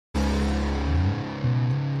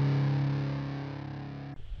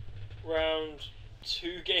Round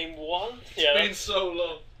 2, game 1. It's been so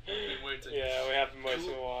long. We've been waiting. Yeah, we have been waiting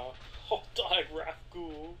a while. Hot diagraph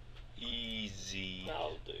ghoul. Easy.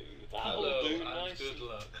 That'll do. That'll Hello do and nicely. good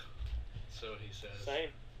luck. So he says. Same.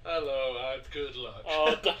 Hello and good luck.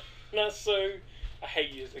 Oh, that's so. I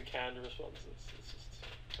hate using canned responses. It's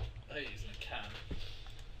just. I hate using a can.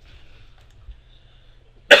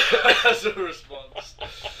 As a response.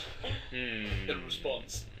 In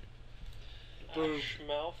response. Boom.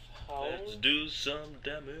 Mouth howl. Let's do some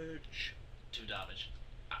damage. 2 damage.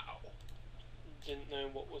 Ow. Didn't know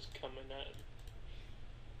what was coming at him.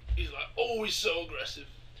 He's like, oh, he's so aggressive.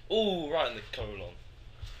 Oh, right in the colon.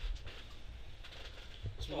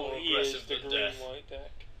 It's more He aggressive is the than green death. white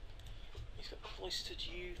deck. He's got cloistered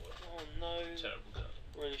youth. Oh no. Terrible card.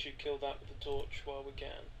 Really should kill that with the torch while we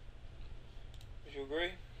can. Would you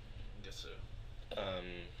agree? I guess so.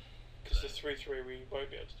 Because the 3/3 we won't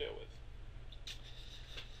be able to deal with.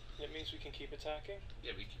 It means we can keep attacking.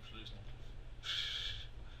 Yeah, we keep losing.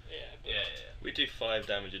 Yeah. But Yeah. We do 5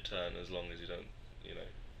 damage a turn as long as you don't, you know.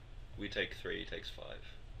 We take 3, he takes 5.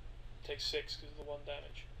 Takes 6 because of the 1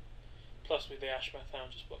 damage. Plus with the Ashmath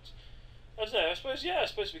Hound just blocks. I don't know. I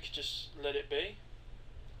suppose we could just let it be.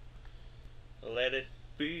 Let it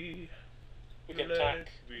be. We can Let attack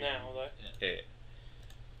it be. now though. Yeah.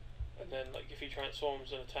 And then like if he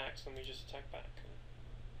transforms and attacks, then we just attack back.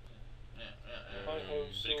 Yeah. Hi-ho,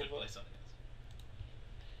 But he could silver. play something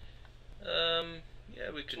else.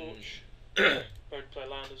 Yeah, we can. Torch. Or play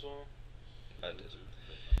land as well. I did.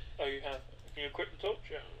 Oh, you have. Can you equip the torch?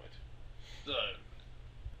 Yeah, right. No.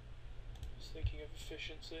 Just thinking of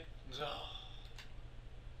efficiency.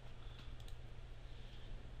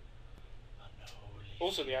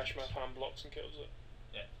 Also, the Ashmath Hound blocks and kills it.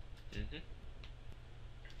 Yeah.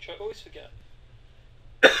 Which I always forget.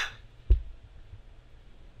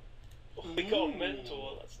 Oh, we got a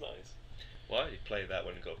mentor. That's nice. Why you play that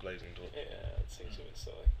when you got blazing torch? Yeah, it seems a bit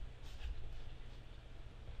silly.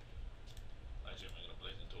 I assume I'm going to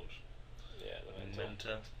blazing torch. Yeah, the mentor.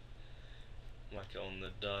 Mentor. Like it on the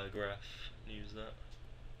diagraph. Use that.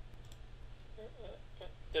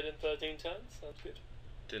 Dead in 13 turns. Sounds good.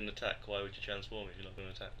 Didn't attack. Why would you transform if you're not going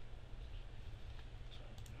to attack?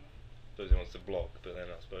 Suppose he wants to block, but then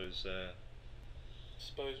I suppose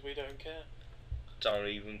Suppose we don't care. don't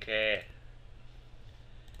even care.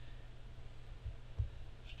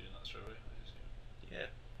 Just doing that straight away. Yeah.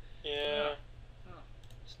 Yeah.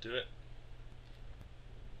 Let's do it.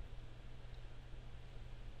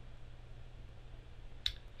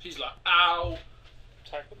 She's like, ow!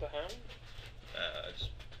 Attack with the hound. Just.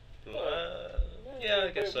 Oh, yeah,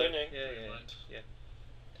 I guess we're so. winning. Yeah.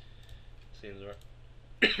 Seems right.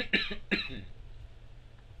 I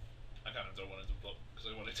kind of don't want it to block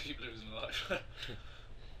because I want it to keep losing life.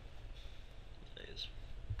 It is.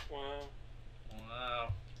 Wow.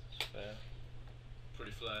 Wow. It's fair.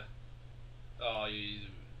 Pretty flair. Oh,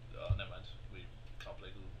 never mind. We can't play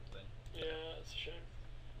the thing. Yeah, that's a shame.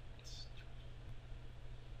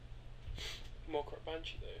 More crop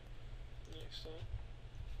banshee though. Next time.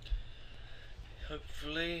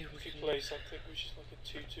 Hopefully We could play something which is like a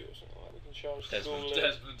 2/2 or something like that. We can charge the Desmond. ghoul in.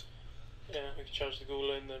 Desmond. Yeah, we can charge the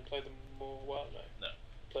ghoul in, then play the more. Well, no. No.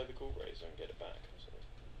 Play the ghoul razor and get it back or something.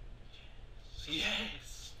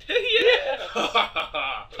 Yes! Yeah!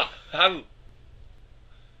 How?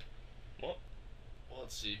 What?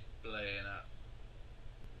 What's he playing at?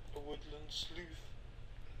 A woodland sleuth.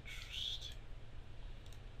 Interesting.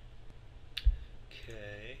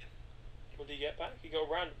 Okay. What did he get back? He got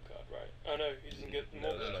a random card, right? Oh no, he doesn't get the No,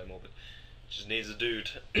 morbid. no morbid. Just needs a dude.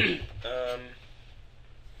 I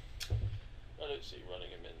don't see running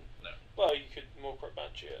him in. No. Well, you could more crop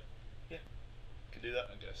banshee it. Can do that.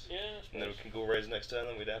 I guess. Yeah, I And then we suppose. can go raise next turn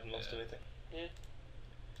and we haven't lost Yeah. anything. Yeah.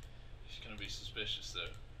 He's gonna be suspicious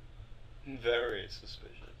though. Very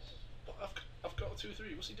suspicious. But I've got a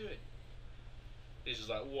 2/3. What's he doing? He's just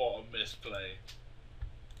like, what a misplay.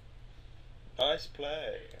 Nice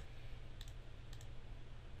play.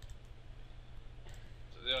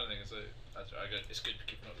 So the only thing is that it's good for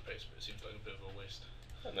keeping up the pace, but it seems like a bit of a waste.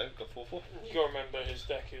 I don't know, got 4/4. You gotta remember his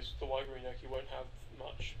deck is the white green deck. He won't have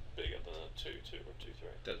much bigger than a 2/2 or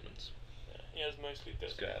 2/3. Desmonds. Yeah, he has mostly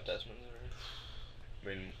Let's go out Desmond. Desmonds. I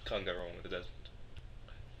mean, can't go wrong with a Desmond.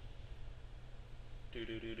 Yeah,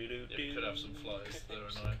 we could have some flies that are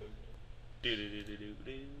annoying.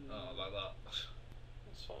 Oh, like that.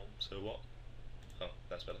 That's fine. So what? Oh,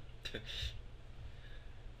 that's better.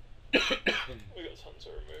 We got tons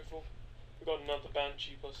of removal. We got another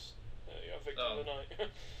banshee plus Victor of the Night.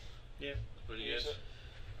 Yeah. Pretty Use good. it.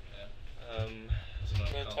 Yeah. Um, So no,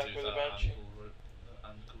 Then can't attack do with a that banshee.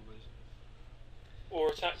 and cool razor. Or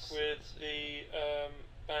attack with the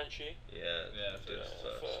Banshee Yeah, do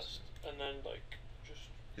that first, and then like just.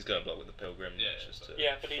 He's going to block with the Pilgrim. Yeah, just to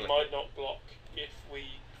Yeah, but he flick might it. not block if we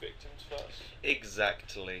victims first.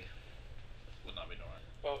 Exactly. Wouldn't that be alright?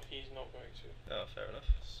 Well, he's not going to. Oh, fair enough.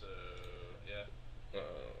 So, yeah.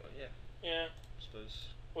 Yeah. Yeah. I suppose.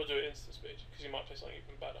 We'll do it instant speed because he might play something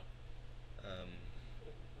even better.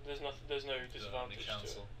 There's nothing. There's no disadvantage to it.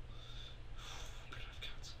 Cancel. Look at that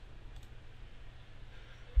cancel.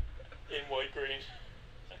 In white green.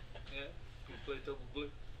 Yeah, we play double blue.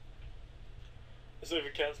 It's not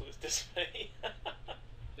even cancel. It's dismay.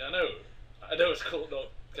 Yeah, I know. I know it's called not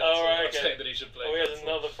cancel. Oh, right, I'm okay. saying that he should play Oh, he has cancel.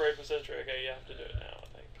 another Frozen Sentry. Okay, you have to do it now, I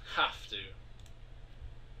think. Have to.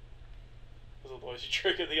 Because otherwise you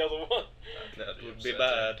trigger the other one. That would be upsetting.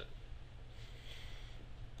 bad.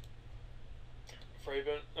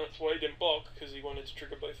 Fraben. That's why he didn't block, because he wanted to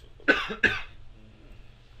trigger both of them.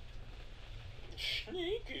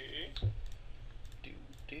 Sneaky. Do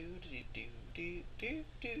do do do do do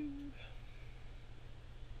do.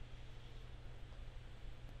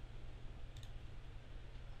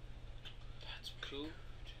 That's Cool.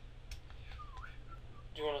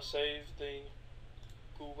 Do you want to save the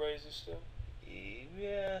Ghoul Razor still?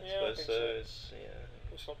 Yeah, I Yeah, I suppose think so. so. It's,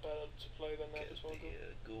 yeah. It's not better to play than that Get as well.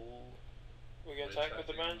 the ghoul. We can We're attack with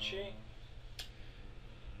the attacking, Banshee.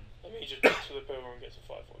 I mean, he just picks with the Pilgrim and gets a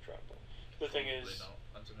 5/4 trample. The thing Probably is, not.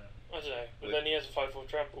 I don't know. I don't know, but We- then he has a 5/4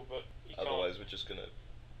 trample, but he Otherwise, can't. we're just gonna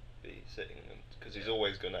be sitting, because he's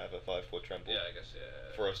always gonna have a 5/4 trample Yeah, I guess,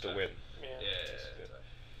 yeah. for us to win. Yeah. Yeah, yeah, That's yeah. good.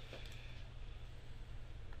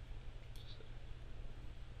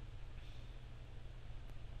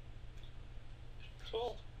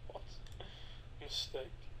 So, what? Mistake.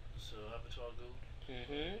 So, Avatar Gold.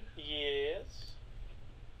 Mm-hmm. Yes.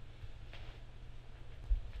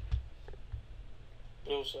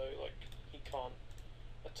 But also, like, he can't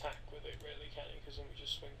attack with it, really, can he? Because then we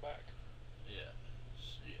just swing back. Yes.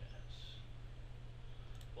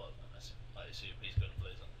 Well, I assume he's going to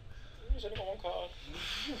play something. He's only got one card.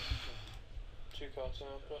 Two cards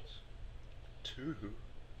now, but Two.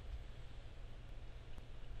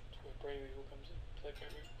 that's where Brain Weevil comes in. Play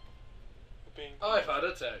Brain Weevil. We're being I've had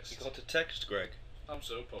a text. You got a text, Greg. I'm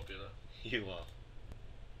so popular. You are.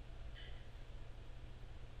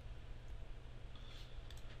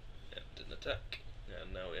 Yep, didn't attack.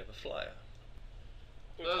 And now we have a flyer.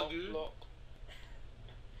 We That's can't good. block.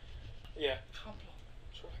 Yeah, Can't block.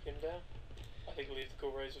 track him down. I think we'll leave the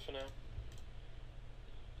Ghoul Razor for now.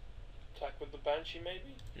 Attack with the Banshee,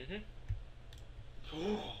 maybe? Mm-hmm.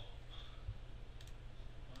 Ooh.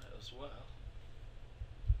 Might as well.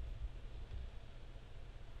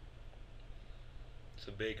 It's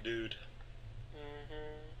a big dude.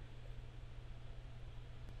 Mm-hmm.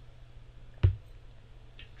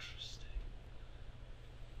 Interesting.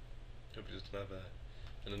 Hope he doesn't have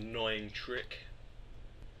an annoying trick.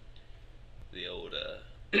 The old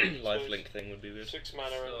lifelink thing would be good. 6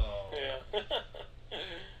 mana and Oh. yeah.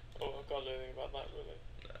 Oh, I can't do anything about that really.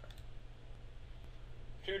 Nah.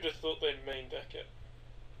 Who would have thought they'd main deck it?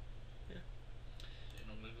 Do you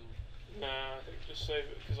normally go? Nah, I think just save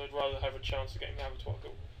it because I'd rather have a chance of getting the Avatar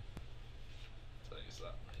Ghoul. I think it's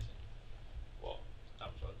that amazing. What?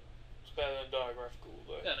 Avatar. It's better than Diagraph Ghoul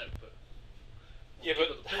though. Yeah, no, but. Yeah, Give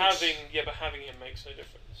but it the pace. having him makes no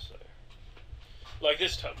difference. So, like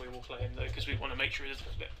this time we will play him though because we want to make sure he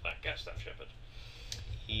doesn't get that gas staff shepherd.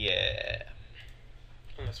 Yeah.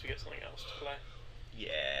 Unless we get something else to play.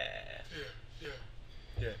 Yeah.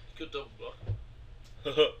 Yeah. Good double block.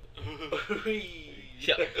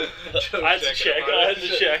 Yeah. I had to check. I had to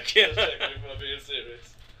check. Yeah. Just checking if I'm being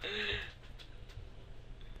serious.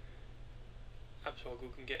 Avatar Ghoul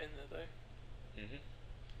can get in there though. Mm-hmm.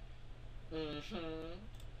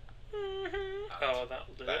 Oh,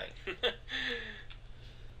 that'll do Bang. it.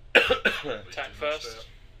 Attack Which do first.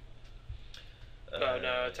 straight up.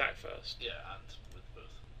 No, attack first. Yeah, and with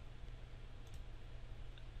both.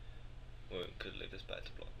 Well, we could leave this back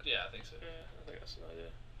to block. Yeah, I think so. Yeah, I think that's an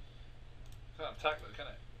idea. Can't attack though, can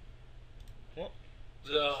it? What?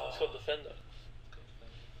 It's got Defender.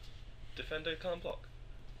 Defender can't block.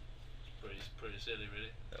 Pretty silly,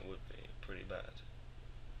 really. That would be pretty bad.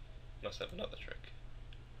 Must have another trick.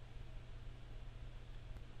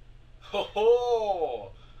 Ho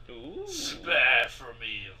ho! Ooh. Spare from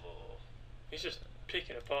evil. He's just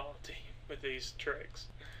picking apart our team with these tricks.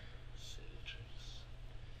 Silly tricks.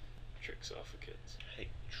 Tricks are for kids. Hate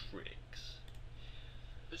tricks.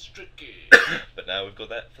 It's tricky. But now we've got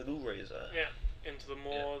that for Ghoul Razor. Yeah, into the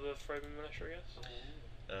more the Froben Militia, I guess.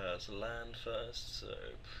 So land first, so Don't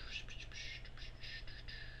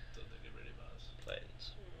think it really matters.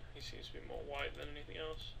 planes. He seems to be more white than anything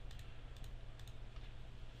else.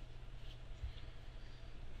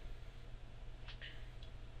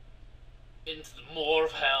 Into the Moor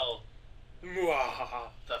of Hell. Mwahaha.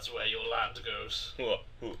 That's where your land goes. What?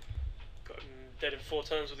 Who? Got him dead in 4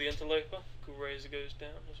 turns with the Interloper. Ghoul Razor goes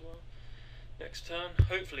down as well. Next turn,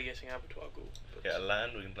 hopefully getting Abattoir Ghoul. Get a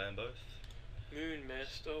land, we can play them both. Moon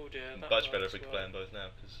Mist, oh dear. That Much better works if we can play them both now,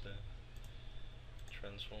 because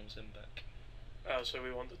transforms him back. Oh, so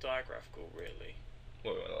we want the Diagraph Ghoul, really?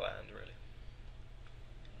 Well, we want a land, really.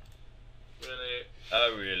 Really?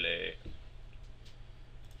 Oh, really?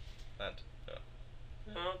 Land.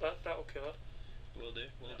 Oh, that'll kill it. Will do,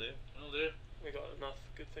 will do. Will do. We got enough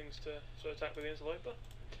good things to attack with the Interloper.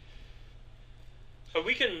 But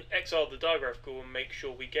we can exile the Diagraph Ghoul and make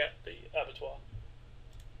sure we get the Abattoir.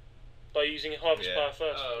 By using Harvest Yeah. Fire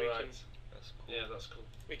first, Oh, we right. can That's cool. Yeah, that's cool.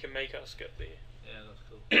 we can make us get the. Yeah, that's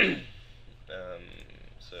cool.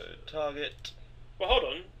 So target. Well, hold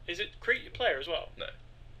on. Is it create your player as well? No.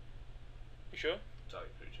 You sure?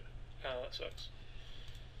 Target creature. Oh, that sucks.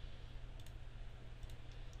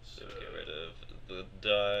 So get rid of the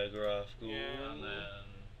Diagraph Ghoul. Yeah. And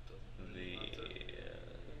then The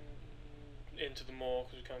Into the Moor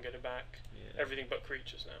because we can't get it back. yeah, Everything but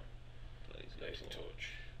creatures now. Blazing Torch.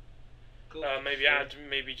 Torch. cool.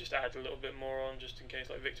 Maybe just add a little bit more on just in case,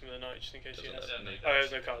 like Victim of the Night, just in case you Doesn't have. have any Oh,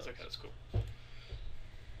 there's no cards. Okay, that's cool.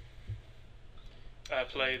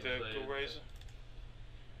 Play the Ghoul Razor.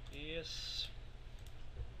 Yes.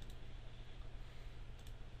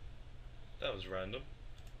 That was random.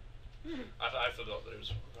 I forgot that it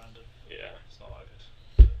was random. Yeah. It's not like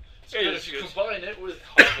it. It's It good is if you good. combine it with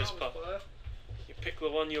Harvest Fire. Fire. You pick the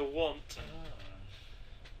one you want.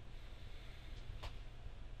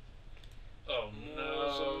 Oh no.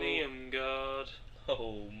 Mausoleum Guard.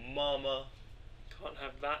 Oh, mama. Can't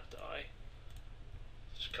have that die.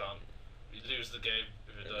 Just can't. You lose the game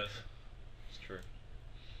if it Yeah. does. It's true.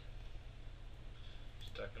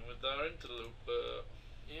 Just attacking with our Interloper.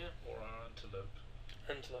 Yeah. Or our Antelope.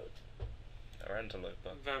 Antelope. Our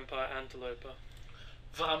Anteloper. Vampire Anteloper.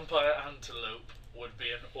 Vampire Antelope would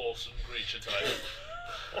be an awesome creature type.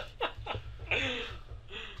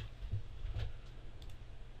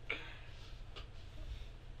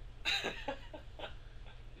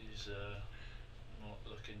 He's not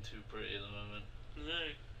looking too pretty at the moment.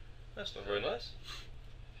 No. That's not very nice.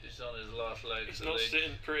 He's on his last legs. He's I not think.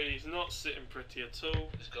 sitting pretty. He's not sitting pretty at all.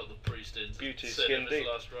 He's got the priest in Beauty setting skin his deep.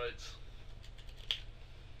 last rites.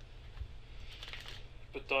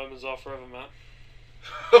 But diamonds are forever, man.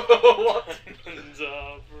 What? Diamonds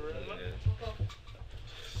are forever.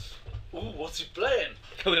 Ooh, what's he playing?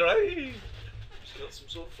 Yeah. He's got some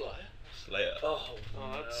sort of flyer. Slayer. Oh,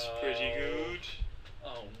 Oh, that's pretty good.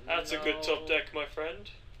 Oh, That's a good top deck, my friend.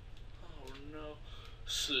 Oh no,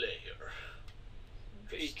 Slayer.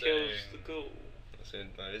 But he kills the Interesting. ghoul.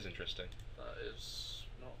 That is interesting. That is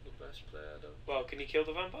not the best player, I don't. Well, can he kill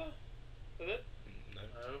the vampire? With it? No.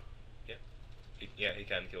 know. Yeah, he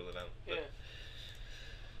can kill the vamp. Yeah.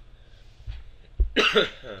 What do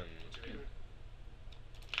you mean?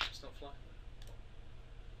 It's not flying.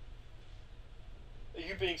 Are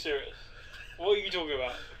you being serious? What are you talking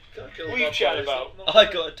about? Can't kill What the are you vampire, chatting it's about? not I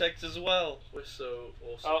flying. got a text as well. We're so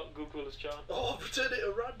awesome. Oh, Google is chart. Oh, pretend it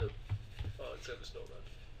at random. Oh, except it's not random.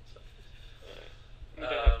 We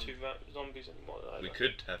don't have Um, two zombies anymore. Either. We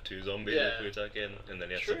could have 2 zombies Yeah. if we attack in, and then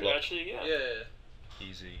he has True, to block. actually, yeah. Yeah,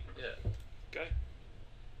 Easy. yeah. Go.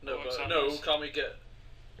 No, Works but out no. nice. Can't we get?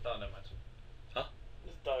 Oh, never mind.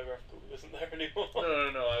 This diagraph ghoul isn't there anymore.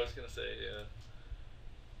 No. I was gonna say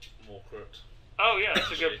more corrupt. Oh yeah,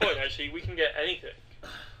 that's a good point. Actually, we can get anything.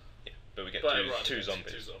 Yeah, but we get But two, right, two okay,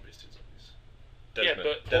 zombies. Two zombies. Yeah, but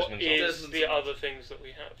what Desmond's is Desmond's the on. other things that we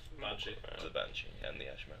have? Banshee. the Banshee and the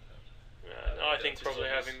Ashmouth. No, I Yeah, think two probably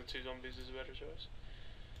zombies. having the 2 zombies is a better choice.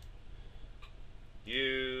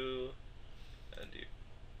 You and you.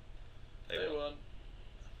 Play They won. one.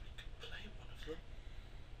 We can play one of them.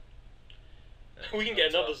 We can get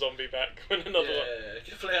another zombie back when another one. Yeah,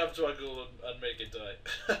 you can play Abattoir Ghoul and make it die.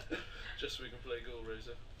 Just so we can play Ghoul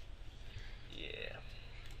Razor. Yeah.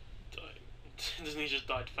 Doesn't he just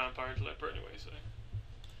die to Vampire Interloper anyway, so...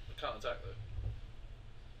 We can't attack though.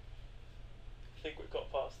 I think we've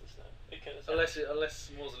got past this now. It can attack.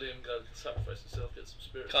 Unless Mausoleum Guard can sacrifice himself, get some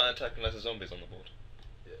spirits. Can't attack unless a zombie's on the board.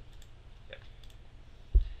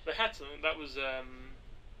 They had something, that was, it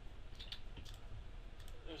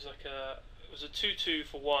was like a... It was a 2-2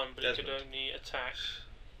 for 1, but it could Desmond. only attack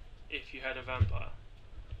if you had a vampire.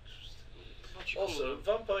 What do you call Also, them?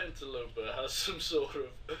 Vampire Interloper has some sort of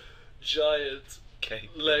giant Okay.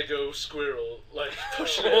 Lego squirrel, like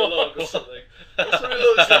pushing it along or something. That's what it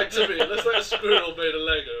looks like to me. It looks like a squirrel made of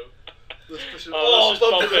Lego. Let's push it. Oh, let's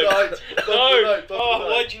just bump him. No! Oh,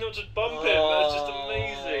 why'd you not just bump him? That's just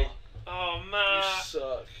amazing. Oh, Matt. You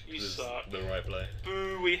suck. You This is suck. the right play.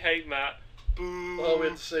 Boo, we hate Matt. Boo. Oh, we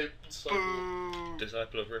had the same cycle. Boo.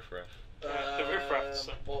 Disciple of Riffraff. The Riffraff.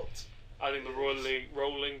 What? I think the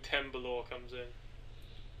rolling Tembalore comes in.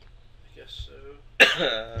 I guess so.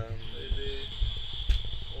 Maybe.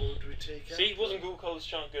 What would we take out? See, wasn't Ghoul Collar's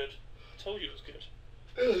chant good? I told you it was good.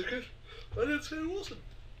 Yeah, it was good. I didn't say it wasn't.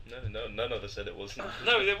 No, none of us said it wasn't.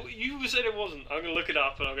 No, you said it wasn't. I'm going to look it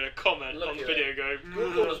up and I'm going to comment Look on the at video it. and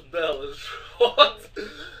go, Ghoul Collar's bell is what?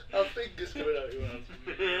 Our fingers coming out your mouth.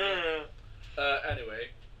 Anyway.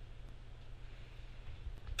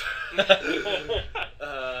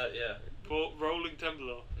 Yeah. Rolling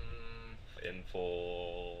Tembalore. In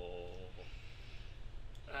for...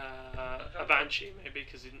 A Banshee, maybe,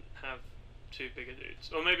 because he didn't have two bigger dudes.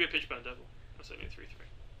 Or maybe a Pitchburn Devil. That's only a 3/3.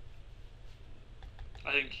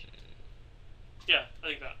 I think... Yeah, I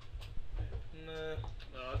think that. No,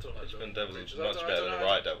 No, I don't like Pitchburn those. Devils is much better than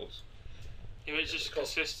Riot Devils. Yeah, it's just it's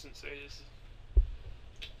cost- consistency.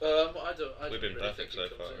 I don't. We've been really perfect think it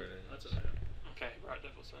so comes far, in. really. I don't know. Okay, right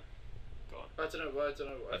Devils then. Go on. I don't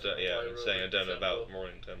know. Yeah, I'm saying I don't know about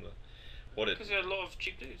Rolling Temblor. What it... Because he had a lot of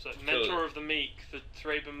cheap dudes, like Kill- Mentor of the Meek, the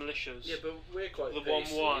Thraben Militias. Yeah, but we're quite the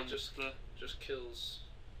pacey. 1/1. Just kills.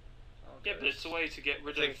 Yeah, but it's a way to get I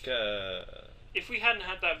rid think, of. If we hadn't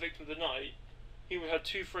had that Victim of the Night, he would have had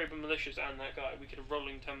two Thraben Militias and that guy. We could have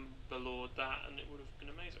Rolling Timberlord that, and it would have been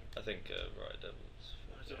amazing. I think Riot Devils.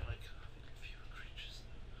 I don't like having fewer creatures.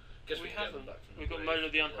 Guess We can get haven't. them back from We've got grave. Mona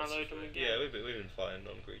the Lots of Unhallowed and we free. get- Yeah, we've been fine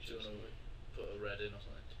on Do creatures. you want to put a red in or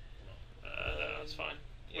something? That's fine.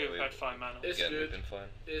 Yeah, We've had 5 mana. It's Again, good. we've been fine.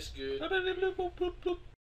 It's good.